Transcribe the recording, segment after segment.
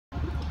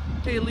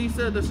Hey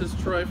Lisa, this is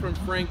Troy from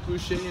Frank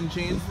Boucher in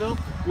Janesville.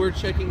 We're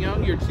checking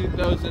out your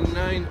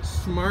 2009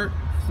 Smart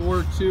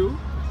ForTwo.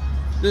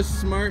 This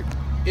Smart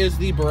is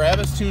the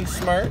Barabbas tuned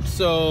Smart,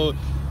 so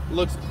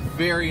looks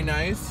very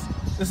nice.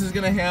 This is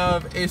going to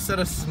have a set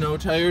of snow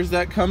tires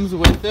that comes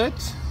with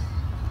it.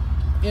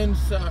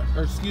 Inside,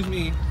 or excuse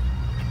me,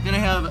 going to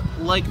have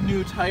like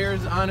new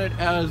tires on it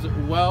as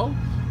well.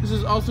 This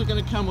is also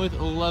going to come with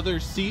leather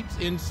seats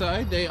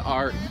inside. They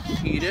are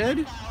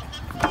heated.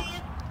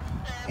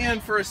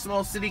 And for a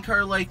small city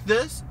car like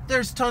this,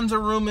 there's tons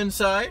of room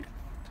inside.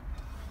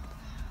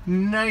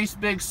 Nice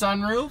big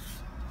sunroof.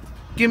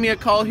 Give me a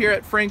call here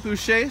at Frank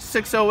Boucher,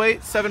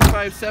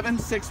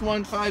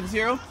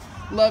 608-757-6150.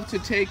 Love to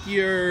take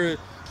your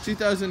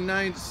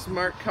 2009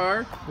 Smart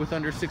car with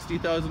under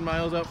 60,000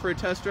 miles out for a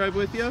test drive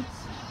with you.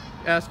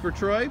 Ask for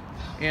Troy,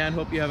 and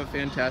hope you have a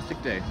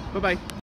fantastic day. Bye-bye.